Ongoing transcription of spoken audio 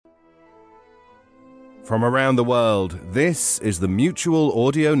From around the world, this is the Mutual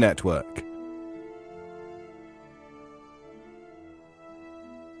Audio Network.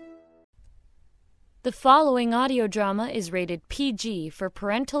 The following audio drama is rated PG for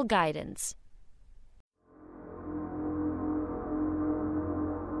parental guidance.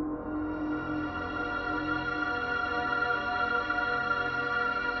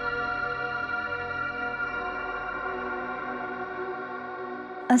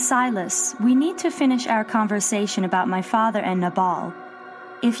 Silas, we need to finish our conversation about my father and Nabal.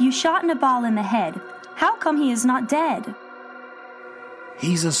 If you shot Nabal in the head, how come he is not dead?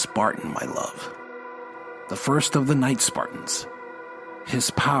 He's a Spartan, my love. The first of the Night Spartans.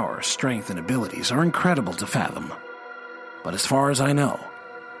 His power, strength, and abilities are incredible to fathom. But as far as I know,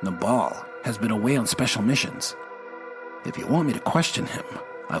 Nabal has been away on special missions. If you want me to question him,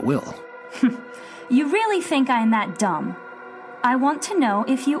 I will. You really think I'm that dumb? I want to know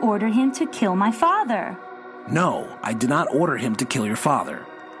if you ordered him to kill my father. No, I did not order him to kill your father.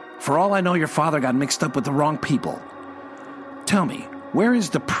 For all I know, your father got mixed up with the wrong people. Tell me, where is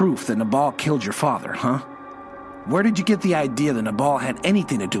the proof that Nabal killed your father, huh? Where did you get the idea that Nabal had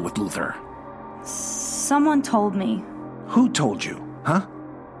anything to do with Luther? Someone told me. Who told you, huh?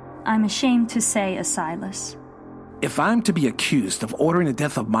 I'm ashamed to say, Silas. If I'm to be accused of ordering the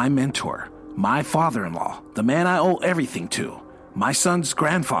death of my mentor, my father-in-law, the man I owe everything to, my son's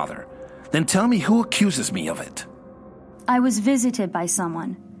grandfather, then tell me who accuses me of it. I was visited by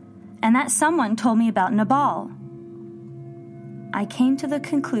someone, and that someone told me about Nabal. I came to the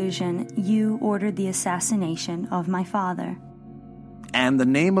conclusion you ordered the assassination of my father. And the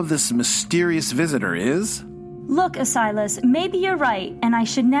name of this mysterious visitor is? Look, Silas, maybe you're right, and I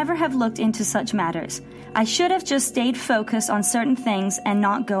should never have looked into such matters. I should have just stayed focused on certain things and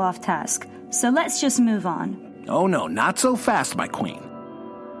not go off task. So let's just move on. Oh no, not so fast, my queen.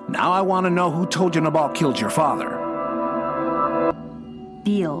 Now I want to know who told you Nabal killed your father.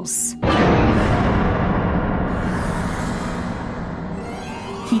 Beals.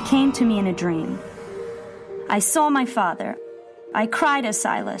 He came to me in a dream. I saw my father. I cried as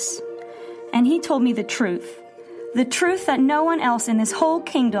Silas. And he told me the truth. The truth that no one else in this whole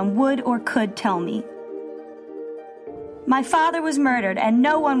kingdom would or could tell me. My father was murdered, and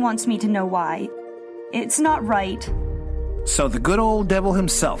no one wants me to know why. It's not right. So the good old devil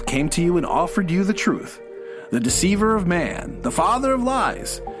himself came to you and offered you the truth. The deceiver of man, the father of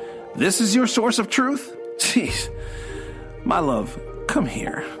lies. This is your source of truth? Jeez. My love, come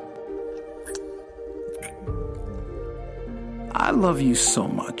here. I love you so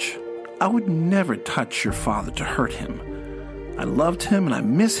much. I would never touch your father to hurt him. I loved him and I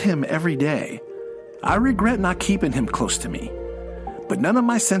miss him every day. I regret not keeping him close to me. But none of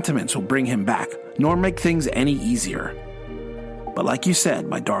my sentiments will bring him back, nor make things any easier. But like you said,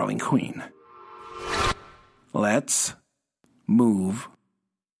 my darling queen, let's move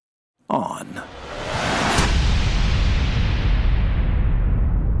on.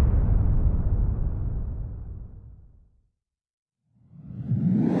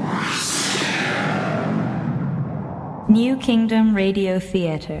 New Kingdom Radio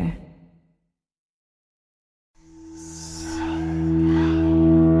Theater.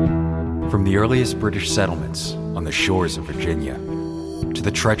 From the earliest British settlements on the shores of Virginia to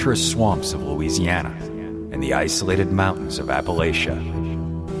the treacherous swamps of Louisiana and the isolated mountains of Appalachia,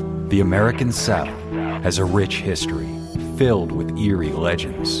 the American South has a rich history filled with eerie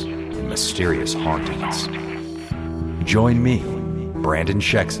legends and mysterious hauntings. Join me, Brandon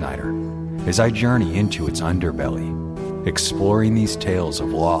Schexnayder, as I journey into its underbelly, exploring these tales of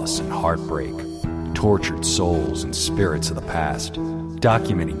loss and heartbreak, tortured souls and spirits of the past,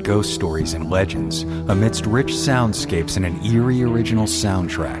 documenting ghost stories and legends amidst rich soundscapes and an eerie original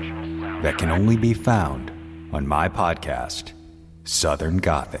soundtrack that can only be found on my podcast, Southern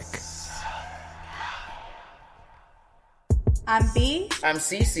Gothic. I'm B. I'm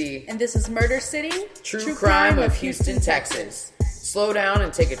Cece. And this is Murder City, True Crime of Houston, Texas. Slow down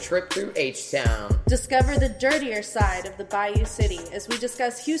and take a trip through H-Town. Discover the dirtier side of the Bayou City as we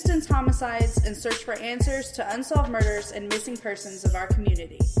discuss Houston's homicides and search for answers to unsolved murders and missing persons of our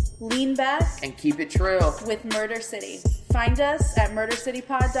community. Lean back and keep it trill with Murder City. Find us at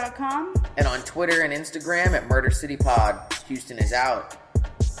murdercitypod.com and on Twitter and Instagram at MurderCityPod. Houston is out.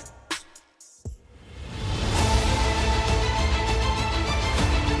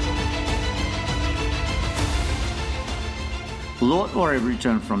 Lord Oreb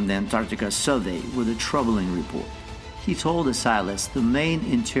returned from the Antarctica survey with a troubling report. He told Silas the main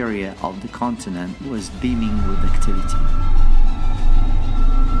interior of the continent was beaming with activity.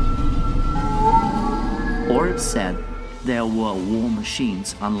 Oreb said there were war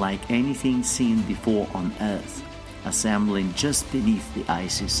machines unlike anything seen before on Earth, assembling just beneath the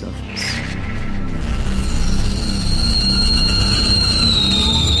icy surface.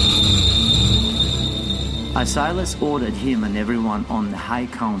 Asilas ordered him and everyone on the High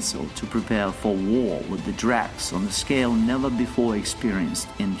Council to prepare for war with the Dracs on a scale never before experienced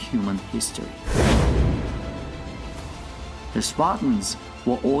in human history. The Spartans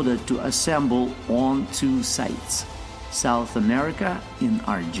were ordered to assemble on 2 sites, South America in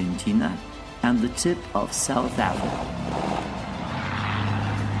Argentina and the tip of South Africa.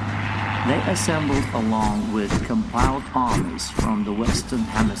 They assembled along with compiled armies from the Western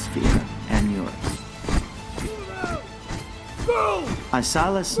Hemisphere and Europe.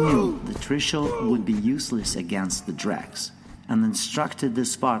 Asilas knew the Trishul would be useless against the Dracs and instructed the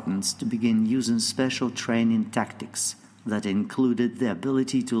Spartans to begin using special training tactics that included the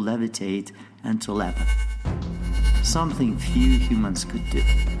ability to levitate and telepathy, something few humans could do.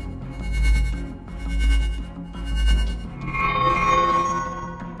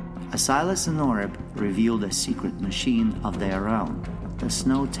 Asilas and Oreb revealed a secret machine of their own, the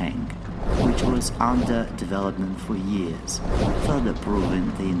Snow Tank, which was under development for years, further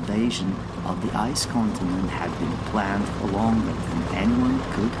proving the invasion of the ice continent had been planned for longer than anyone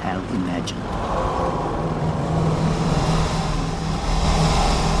could have imagined.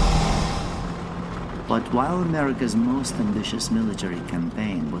 But while America's most ambitious military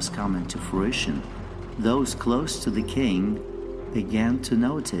campaign was coming to fruition, those close to the king began to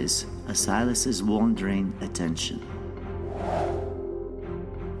notice Asilas' wandering attention.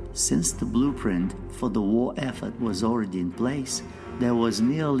 Since the blueprint for the war effort was already in place, there was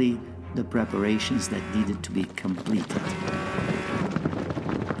merely the preparations that needed to be completed.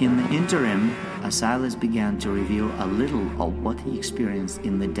 In the interim, Asilas began to reveal a little of what he experienced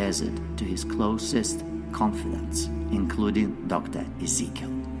in the desert to his closest confidants, including Dr.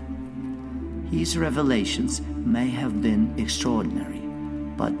 Ezekiel. His revelations may have been extraordinary,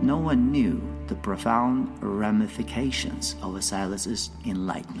 but no one knew the profound ramifications of Asilas'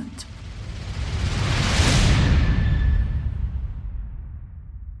 enlightenment.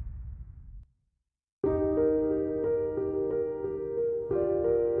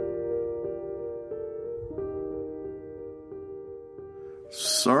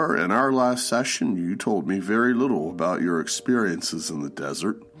 Sir, in our last session, you told me very little about your experiences in the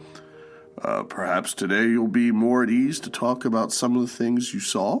desert. Perhaps today you'll be more at ease to talk about some of the things you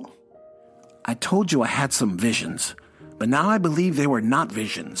saw? I told you I had some visions, but now I believe they were not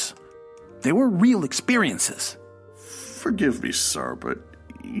visions. They were real experiences. Forgive me, sir, but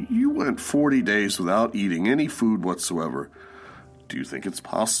you went 40 days without eating any food whatsoever. Do you think it's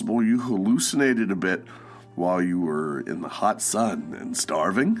possible you hallucinated a bit while you were in the hot sun and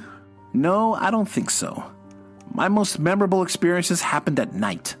starving? No, I don't think so. My most memorable experiences happened at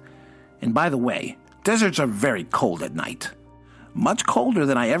night. And by the way, deserts are very cold at night. Much colder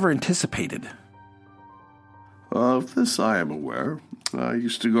than I ever anticipated. Of this I am aware. I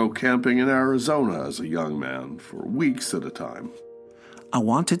used to go camping in Arizona as a young man for weeks at a time. I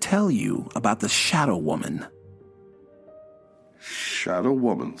want to tell you about the Shadow Woman. Shadow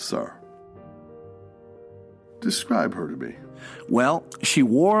Woman, sir. Describe her to me. Well, she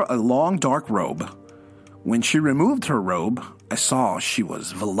wore a long dark robe. When she removed her robe, I saw she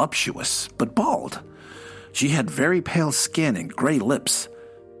was voluptuous, but bald. She had very pale skin and gray lips.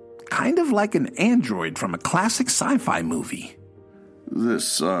 Kind of like an android from a classic sci-fi movie.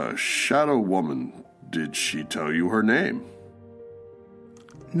 This, Shadow Woman, did she tell you her name?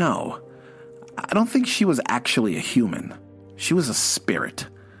 No. I don't think she was actually a human. She was a spirit.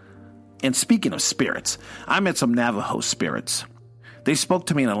 And speaking of spirits, I met some Navajo spirits. They spoke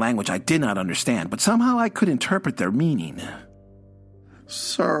to me in a language I did not understand, but somehow I could interpret their meaning.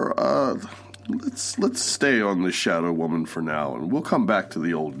 Sir, let's stay on the Shadow Woman for now, and we'll come back to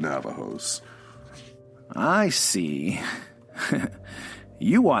the old Navajos. I see.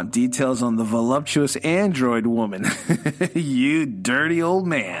 You want details on the voluptuous android woman. You dirty old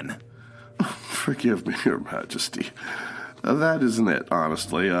man. Forgive me, Your Majesty. That isn't it,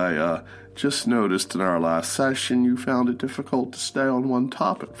 honestly. I just noticed in our last session you found it difficult to stay on one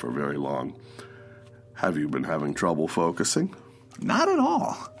topic for very long. Have you been having trouble focusing? Not at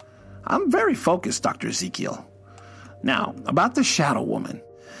all. I'm very focused, Dr. Ezekiel. Now, about the Shadow Woman.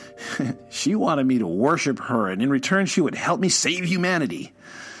 She wanted me to worship her, and in return she would help me save humanity.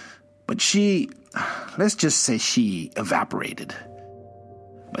 But let's just say she evaporated.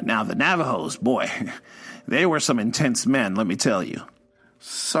 But now the Navajos, boy, they were some intense men, let me tell you.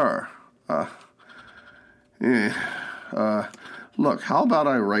 Sir, look, how about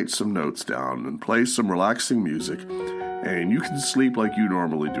I write some notes down and play some relaxing music, and you can sleep like you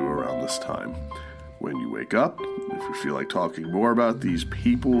normally do around this time. When you wake up, if you feel like talking more about these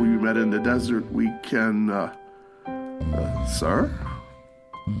people you met in the desert, we can, sir?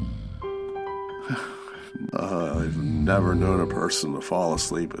 I've never known a person to fall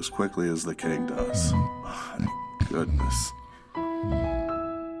asleep as quickly as the king does. My goodness.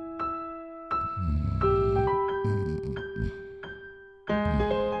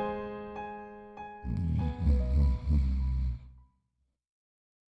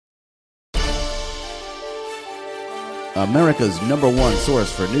 America's #1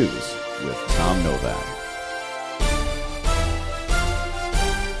 source for news with Tom Novak.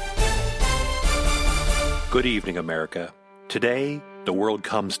 Good evening, America. Today, the world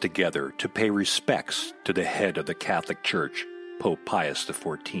comes together to pay respects to the head of the Catholic Church, Pope Pius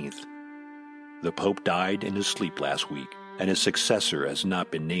XIV. The Pope died in his sleep last week, and his successor has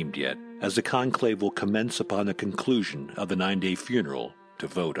not been named yet, as the conclave will commence upon the conclusion of the 9-day funeral to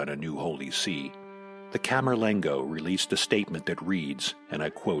vote on a new Holy See. The Camerlengo released a statement that reads, and I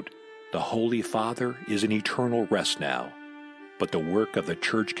quote, "The Holy Father is in eternal rest now, but the work of the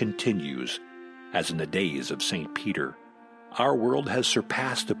Church continues, as in the days of St. Peter. Our world has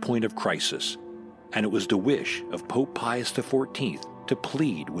surpassed the point of crisis, and it was the wish of Pope Pius XIV to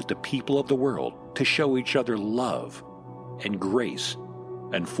plead with the people of the world to show each other love and grace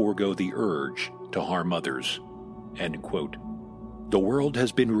and forego the urge to harm others." End quote. The world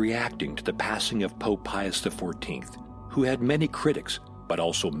has been reacting to the passing of Pope Pius XIV, who had many critics, but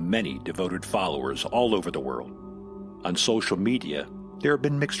also many devoted followers all over the world. On social media, there have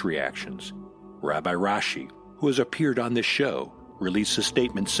been mixed reactions. Rabbi Rashi, who has appeared on this show, released a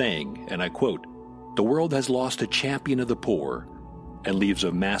statement saying, and I quote, "The world has lost a champion of the poor and leaves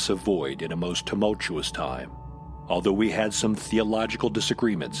a massive void in a most tumultuous time. Although we had some theological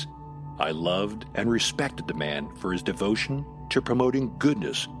disagreements, I loved and respected the man for his devotion to promoting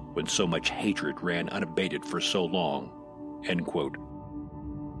goodness when so much hatred ran unabated for so long." End quote.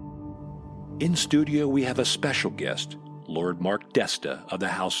 In studio, we have a special guest, Lord Mark Desta of the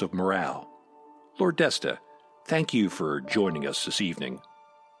House of Morale. Lord Desta, thank you for joining us this evening.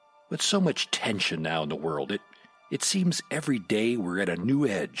 With so much tension now in the world, it seems every day we're at a new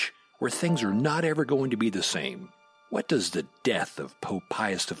edge where things are not ever going to be the same. What does the death of Pope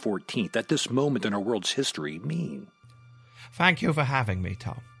Pius XIV at this moment in our world's history mean? Thank you for having me,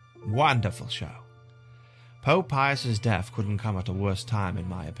 Tom. Wonderful show. Pope Pius's death couldn't come at a worse time, in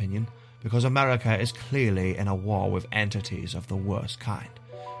my opinion, because America is clearly in a war with entities of the worst kind.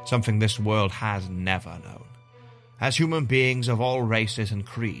 Something this world has never known. As human beings of all races and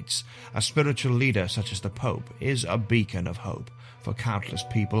creeds, a spiritual leader such as the Pope is a beacon of hope for countless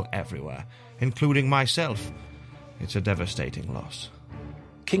people everywhere, including myself. It's a devastating loss.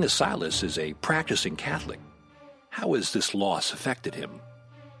 King Asilas is a practicing Catholic. How has this loss affected him?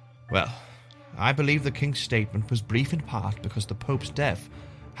 Well, I believe the King's statement was brief in part because the Pope's death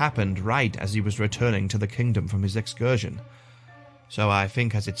happened right as he was returning to the kingdom from his excursion. So I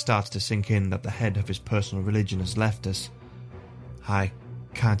think as it starts to sink in that the head of his personal religion has left us, I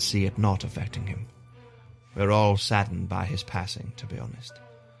can't see it not affecting him. We're all saddened by his passing, to be honest.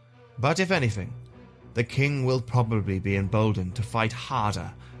 But if anything, the king will probably be emboldened to fight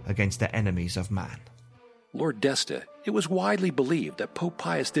harder against the enemies of man. Lord Desta, it was widely believed that Pope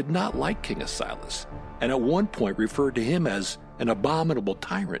Pius did not like King Asilas, and at one point referred to him as an abominable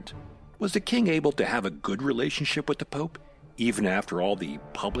tyrant. Was the king able to have a good relationship with the Pope, even after all the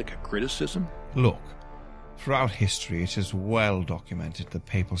public criticism? Look, throughout history it is well documented that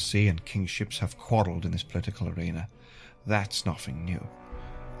papacy and kingships have quarrelled in this political arena. That's nothing new.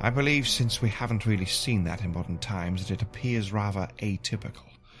 I believe since we haven't really seen that in modern times, that it appears rather atypical,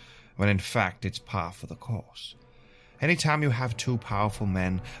 when in fact it's par for the course. Anytime you have two powerful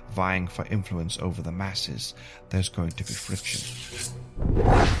men vying for influence over the masses, there's going to be friction.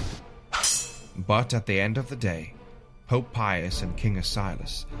 But at the end of the day, Pope Pius and King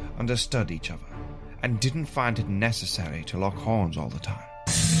Asilas understood each other and didn't find it necessary to lock horns all the time.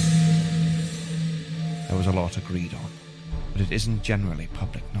 There was a lot agreed on, but it isn't generally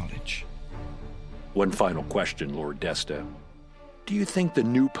public knowledge. One final question, Lord Desta. Do you think the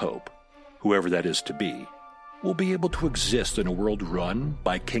new Pope, whoever that is to be, will be able to exist in a world run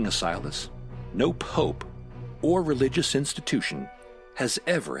by King Asilas? No Pope or religious institution has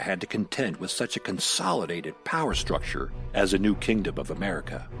ever had to contend with such a consolidated power structure as a new kingdom of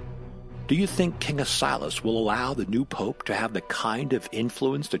America. Do you think King Asilas will allow the new Pope to have the kind of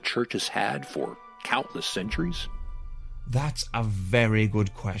influence the Church has had for countless centuries? That's a very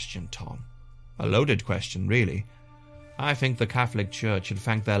good question, Tom. A loaded question, really. I think the Catholic Church should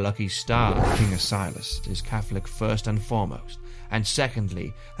thank their lucky star that King Asilas is Catholic first and foremost, and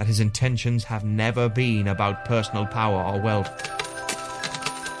secondly, that his intentions have never been about personal power or wealth.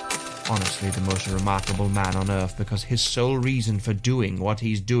 Honestly, the most remarkable man on earth, because his sole reason for doing what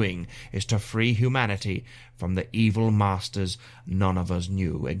he's doing is to free humanity from the evil masters none of us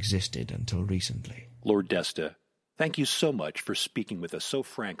knew existed until recently. Lord Desta, thank you so much for speaking with us so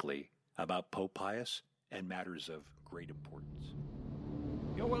frankly about Pope Pius and matters of great importance.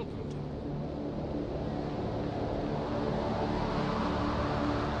 You're welcome, Tom.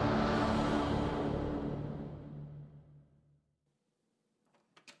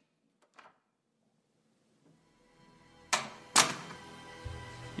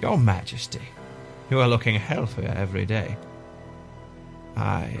 Your Majesty, you are looking healthier every day.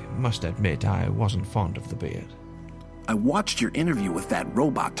 I must admit I wasn't fond of the beard. I watched your interview with that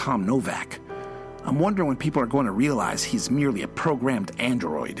robot, Tom Novak. I'm wondering when people are going to realize he's merely a programmed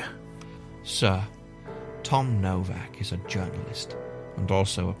android. Sir, Tom Novak is a journalist and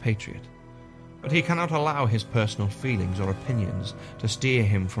also a patriot, but he cannot allow his personal feelings or opinions to steer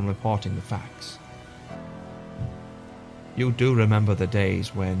him from reporting the facts. You do remember the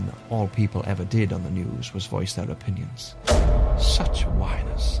days when all people ever did on the news was voice their opinions. Such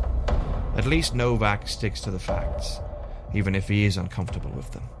whiners. At least Novak sticks to the facts, even if he is uncomfortable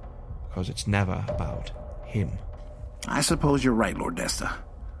with them, because it's never about him. I suppose you're right, Lord Desta.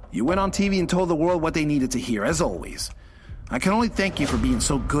 You went on TV and told the world what they needed to hear, as always. I can only thank you for being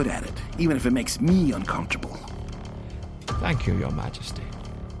so good at it, even if it makes me uncomfortable. Thank you, Your Majesty.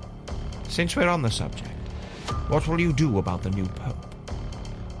 Since we're on the subject, what will you do about the new pope?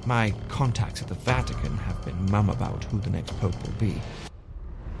 My contacts at the Vatican have been mum about who the next pope will be.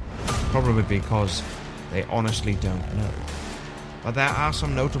 Probably because they honestly don't know. But there are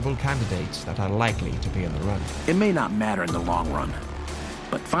some notable candidates that are likely to be in the run. It may not matter in the long run,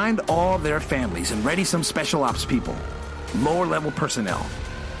 but find all their families and ready some special ops people, lower-level personnel,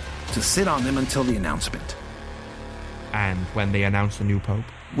 to sit on them until the announcement. And when they announce the new pope?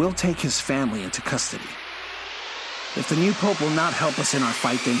 We'll take his family into custody. If the new pope will not help us in our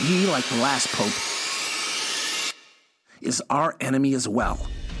fight, then he, like the last pope, is our enemy as well.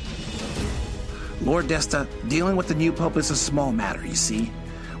 Lord Desta, dealing with the new pope is a small matter, you see.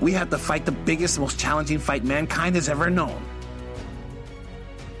 We have to fight the biggest, most challenging fight mankind has ever known.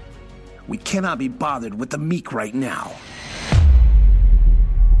 We cannot be bothered with the meek right now.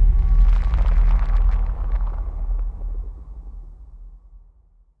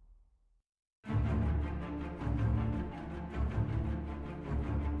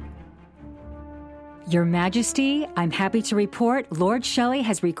 Your Majesty, I'm happy to report Lord Shelley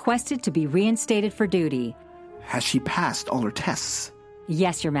has requested to be reinstated for duty. Has she passed all her tests?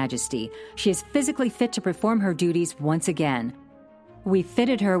 Yes, Your Majesty. She is physically fit to perform her duties once again. We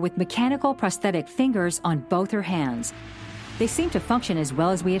fitted her with mechanical prosthetic fingers on both her hands. They seem to function as well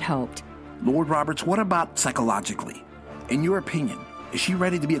as we had hoped. Lord Roberts, what about psychologically? In your opinion, is she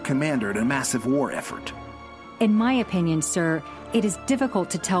ready to be a commander in a massive war effort? In my opinion, sir, it is difficult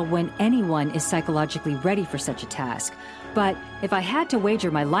to tell when anyone is psychologically ready for such a task. But if I had to wager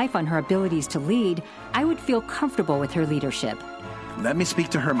my life on her abilities to lead, I would feel comfortable with her leadership. Let me speak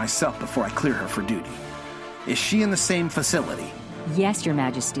to her myself before I clear her for duty. Is she in the same facility? Yes, Your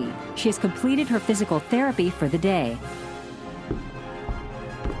Majesty. She has completed her physical therapy for the day.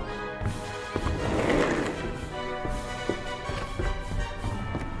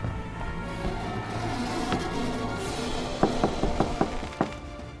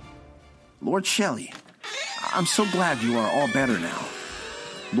 Lord Shelley, I'm so glad you are all better now.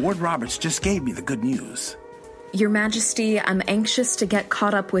 Lord Roberts just gave me the good news. Your Majesty, I'm anxious to get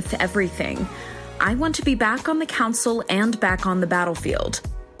caught up with everything. I want to be back on the council and back on the battlefield.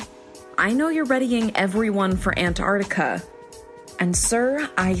 I know you're readying everyone for Antarctica. And sir,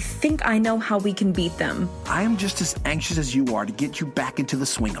 I think I know how we can beat them. I am just as anxious as you are to get you back into the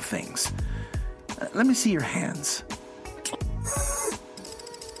swing of things. Let me see your hands.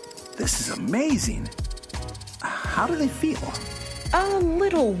 This is amazing. How do they feel? A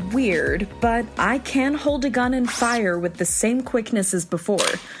little weird, but I can hold a gun and fire with the same quickness as before.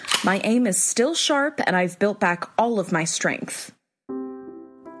 My aim is still sharp, and I've built back all of my strength.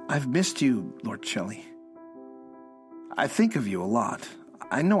 I've missed you, Lord Shelley. I think of you a lot.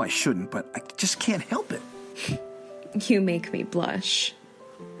 I know I shouldn't, but I just can't help it. You make me blush.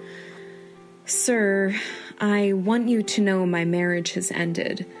 Sir, I want you to know my marriage has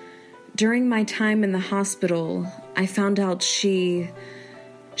ended. During my time in the hospital, I found out she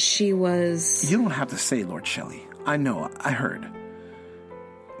was... You don't have to say, Lord Shelley. I know, I heard.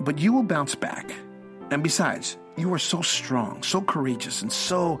 But you will bounce back. And besides, You are so strong, so courageous, and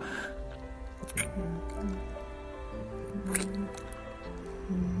so...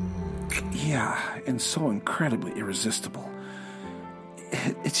 Yeah, and so incredibly irresistible.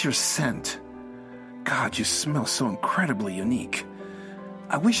 It's your scent. God, you smell so incredibly unique.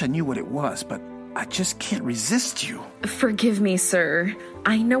 I wish I knew what it was, but I just can't resist you. Forgive me, sir.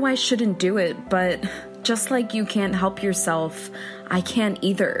 I know I shouldn't do it, but just like you can't help yourself, I can't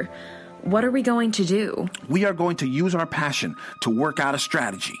either. What are we going to do? We are going to use our passion to work out a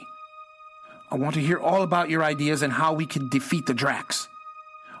strategy. I want to hear all about your ideas and how we can defeat the Dracs.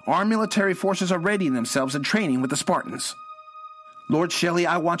 Our military forces are readying themselves and training with the Spartans. Lord Shelley,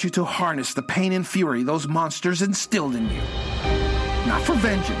 I want you to harness the pain and fury those monsters instilled in you. Not for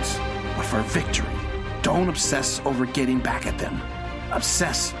vengeance, but for victory. Don't obsess over getting back at them.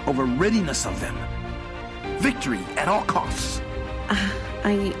 Obsess over ridding us of them. Victory at all costs.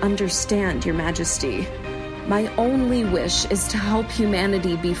 I understand, Your Majesty. My only wish is to help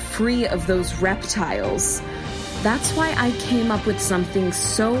humanity be free of those reptiles. That's why I came up with something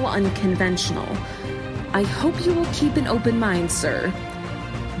so unconventional. I hope you will keep an open mind, sir.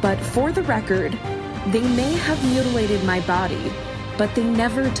 But for the record, they may have mutilated my body, but they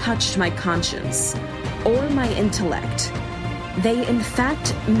never touched my conscience or my intellect. They, in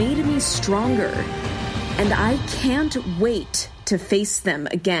fact, made me stronger, and I can't wait to face them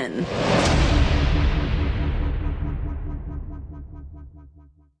again.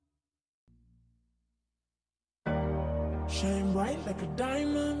 Shine bright like a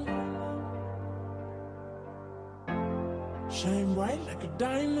diamond. Shine bright like a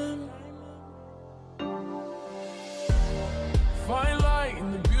diamond. Fine light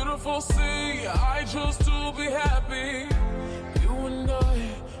in the beautiful sea. I chose to be happy. You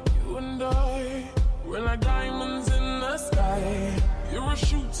and I, we're like diamonds in the sky. You're a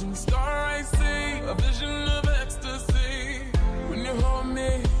shooting star, I see, a vision of ecstasy. When you hold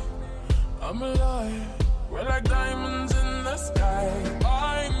me, I'm alive. We're like diamonds in the sky.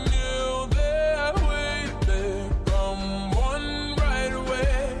 I knew that we'd become one right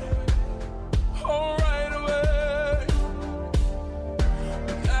away. Oh, right away.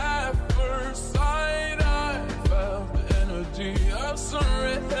 At first sight, I felt the energy of sun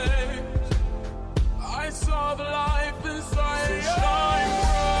rays. I saw the life inside. So shine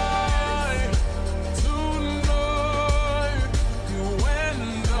bright tonight. You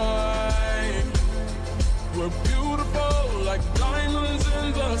and I, we're beautiful like diamonds in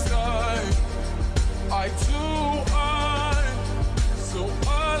the sky. I too am so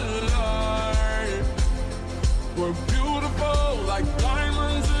alive. We're beautiful like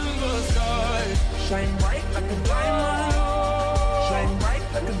diamonds in the sky. Shine bright like a diamond. Shine bright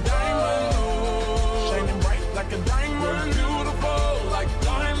like a diamond. Shining bright like a diamond. We're beautiful like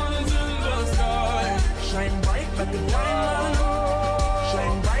diamonds in the sky. Shine bright like a diamond.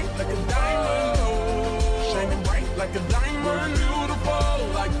 Shine bright like a diamond. Shining bright like a diamond. We're beautiful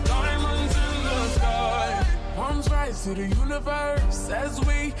like diamonds in the sky. Palms rise to the universe as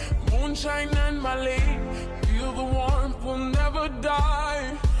we moonshine and Malay. Feel the warmth, we'll never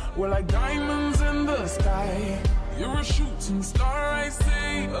die. We're like diamonds in the sky. You're a shooting star, I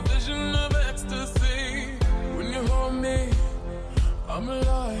see, a vision of ecstasy. When you hold me, I'm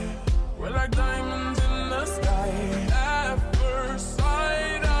alive. We're like diamonds in the sky. At first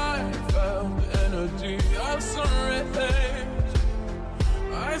sight, I felt the energy of sun rays.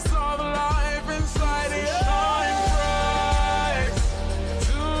 I saw the life inside you. Shine bright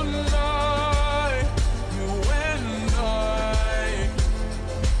tonight. You and I,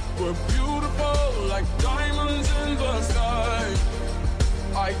 we're beautiful like diamonds in the sky.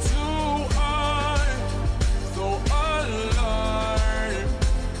 I too am so alive.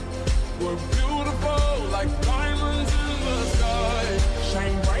 We're beautiful like diamonds in the sky.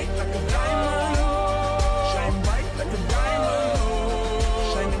 Shine bright like a diamond. Shine bright like a diamond.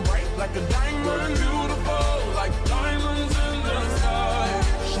 Shining bright like a diamond. We're beautiful like diamonds in the sky.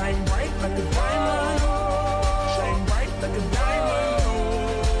 Shine bright like a diamond. Shine bright like a diamond.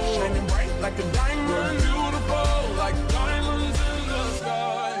 Shining bright like a diamond. We're beautiful like diamonds in the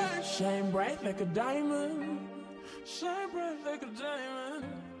sky. Shine bright like a diamond. Shine bright like a diamond.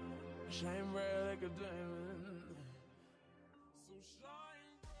 Shine bright like a diamond. So shine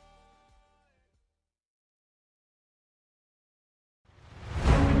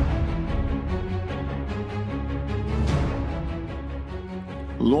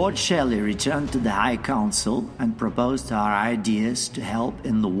Lord Shelley returned to the High Council and proposed our ideas to help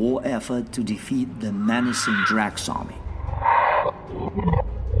in the war effort to defeat the menacing Drax army.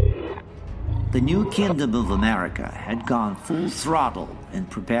 The new Kingdom of America had gone full throttle and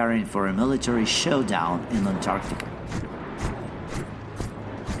preparing for a military showdown in Antarctica.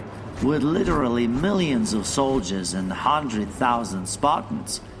 With literally millions of soldiers and 100,000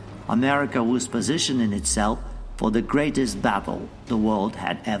 Spartans, America was positioning itself for the greatest battle the world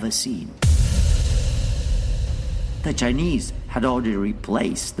had ever seen. The Chinese had already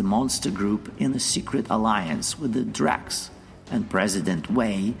replaced the monster group in a secret alliance with the Dracs, and President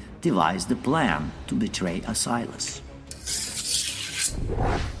Wei devised a plan to betray Asilas.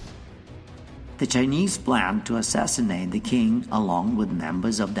 The Chinese planned to assassinate the king along with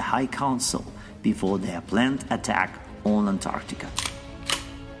members of the High Council before their planned attack on Antarctica.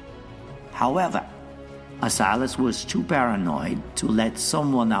 However, Asilas was too paranoid to let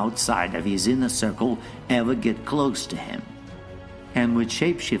someone outside of his inner circle ever get close to him. And with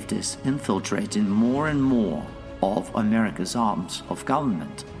shapeshifters infiltrating more and more of America's arms of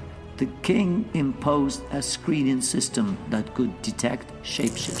government, the king imposed a screening system that could detect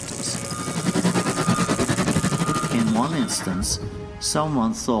shapeshifters. In one instance,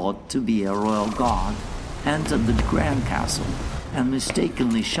 someone thought to be a royal guard entered the Grand Castle and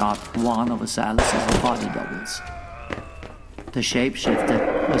mistakenly shot one of Asilas' body doubles. The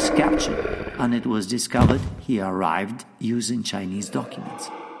shapeshifter was captured, and it was discovered he arrived using Chinese documents.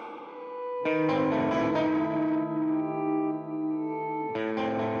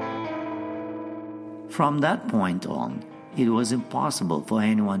 From that point on, it was impossible for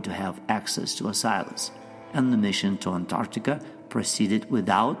anyone to have access to Asilas, and the mission to Antarctica proceeded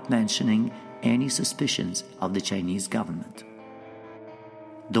without mentioning any suspicions of the Chinese government.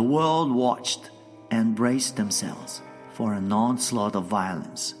 The world watched and braced themselves for an onslaught of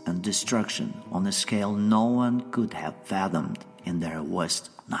violence and destruction on a scale no one could have fathomed in their worst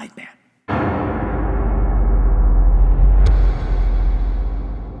nightmare.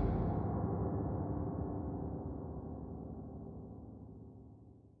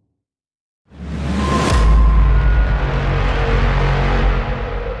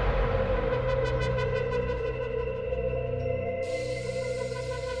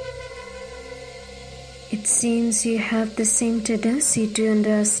 It seems you have the same tendency to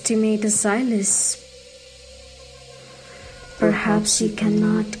underestimate Asilas. Perhaps you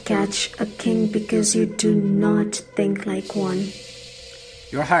cannot catch a king because you do not think like one.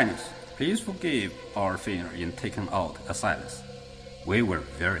 Your Highness, please forgive our failure in taking out Asilas. We were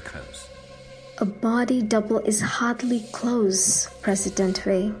very close. A body double is hardly close, President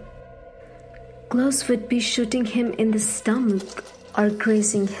Wei. Close would be shooting him in the stomach or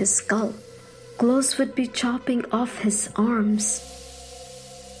grazing his skull. Close would be chopping off his arms.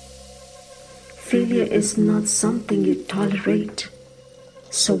 Failure is not something you tolerate.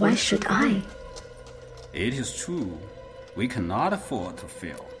 So why should I? It is true, we cannot afford to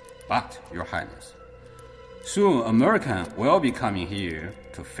fail. But, Your Highness, soon America will be coming here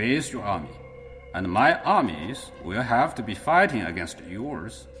to face your army, and my armies will have to be fighting against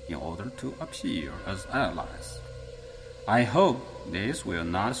yours in order to appear as allies. I hope this will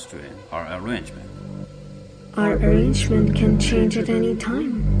not strain our arrangement. Our arrangement can change at any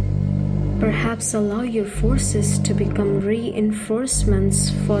time. Perhaps allow your forces to become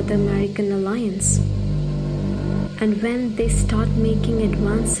reinforcements for the American alliance. And when they start making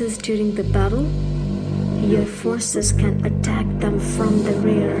advances during the battle, your forces can attack them from the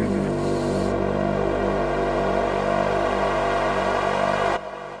rear.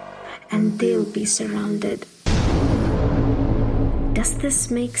 And they'll be surrounded. Does this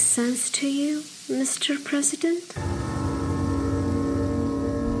make sense to you, Mr. President?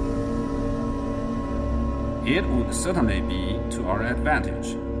 It would certainly be to our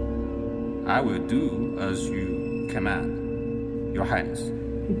advantage. I will do as you command, Your Highness.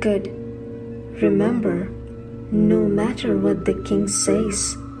 Good. Remember, no matter what the king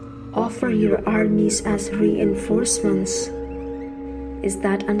says, offer your armies as reinforcements. Is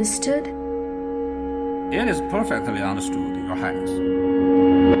that understood? It is perfectly understood, Your Highness.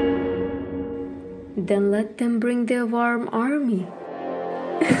 Then let them bring their warm army.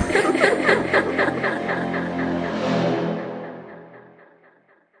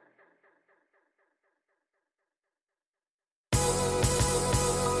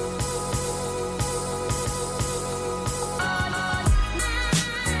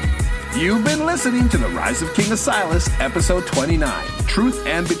 You've been listening to The Rise of King Asilas, Episode 29, Truth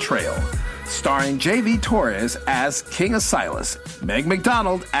and Betrayal, starring J.V. Torres as King Asilas, Meg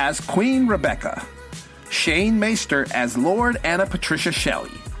McDonald as Queen Rebecca, Shane Meister as Lord Anna Patricia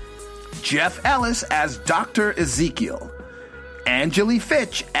Shelley, Jeff Ellis as Dr. Ezekiel, Angeli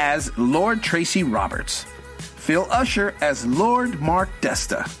Fitch as Lord Tracy Roberts, Phil Usher as Lord Mark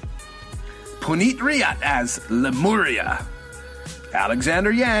Desta, Puneet Riat as Lemuria,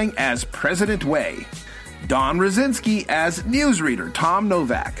 Alexander Yang as President Wei, Don Rosinski as newsreader Tom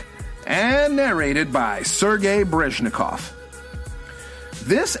Novak, and narrated by Sergei Brezhnikov.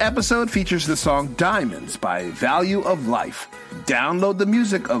 This episode features the song Diamonds by Value of Life. Download the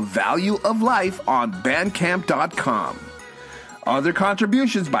music of Value of Life on Bandcamp.com. Other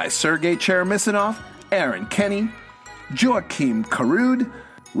contributions by Sergei Cheremisinov, Aaron Kenny, Joachim Karud,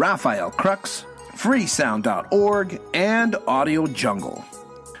 Raphael Crux, freesound.org, and Audio Jungle.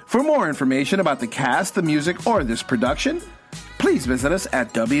 For more information about the cast, the music, or this production, please visit us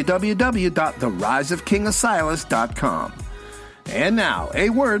at www.theriseofkingasilas.com. And now, a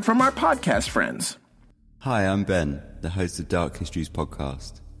word from our podcast friends. Hi, I'm Ben, the host of Dark Histories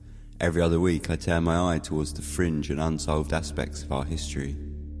podcast. Every other week, I turn my eye towards the fringe and unsolved aspects of our history.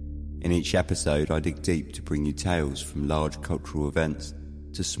 In each episode, I dig deep to bring you tales from large cultural events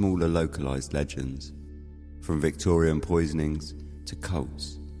to smaller localised legends, from Victorian poisonings to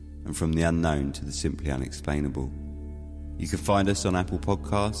cults, and from the unknown to the simply unexplainable. You can find us on Apple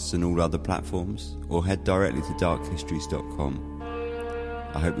Podcasts and all other platforms, or head directly to darkhistories.com.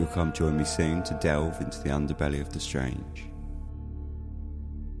 I hope you'll come join me soon to delve into the underbelly of the strange.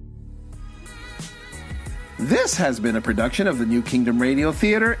 This has been a production of the New Kingdom Radio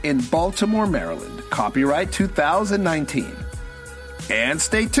Theater in Baltimore, Maryland. Copyright 2019. And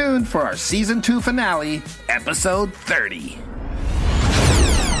stay tuned for our Season 2 finale, Episode 30.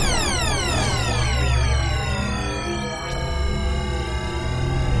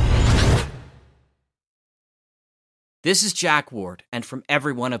 This is Jack Ward, and from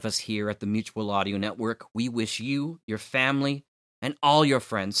every one of us here at the Mutual Audio Network, we wish you, your family, and all your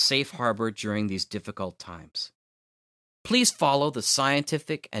friends safe harbor during these difficult times. Please follow the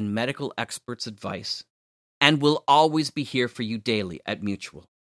scientific and medical experts' advice, and we'll always be here for you daily at Mutual.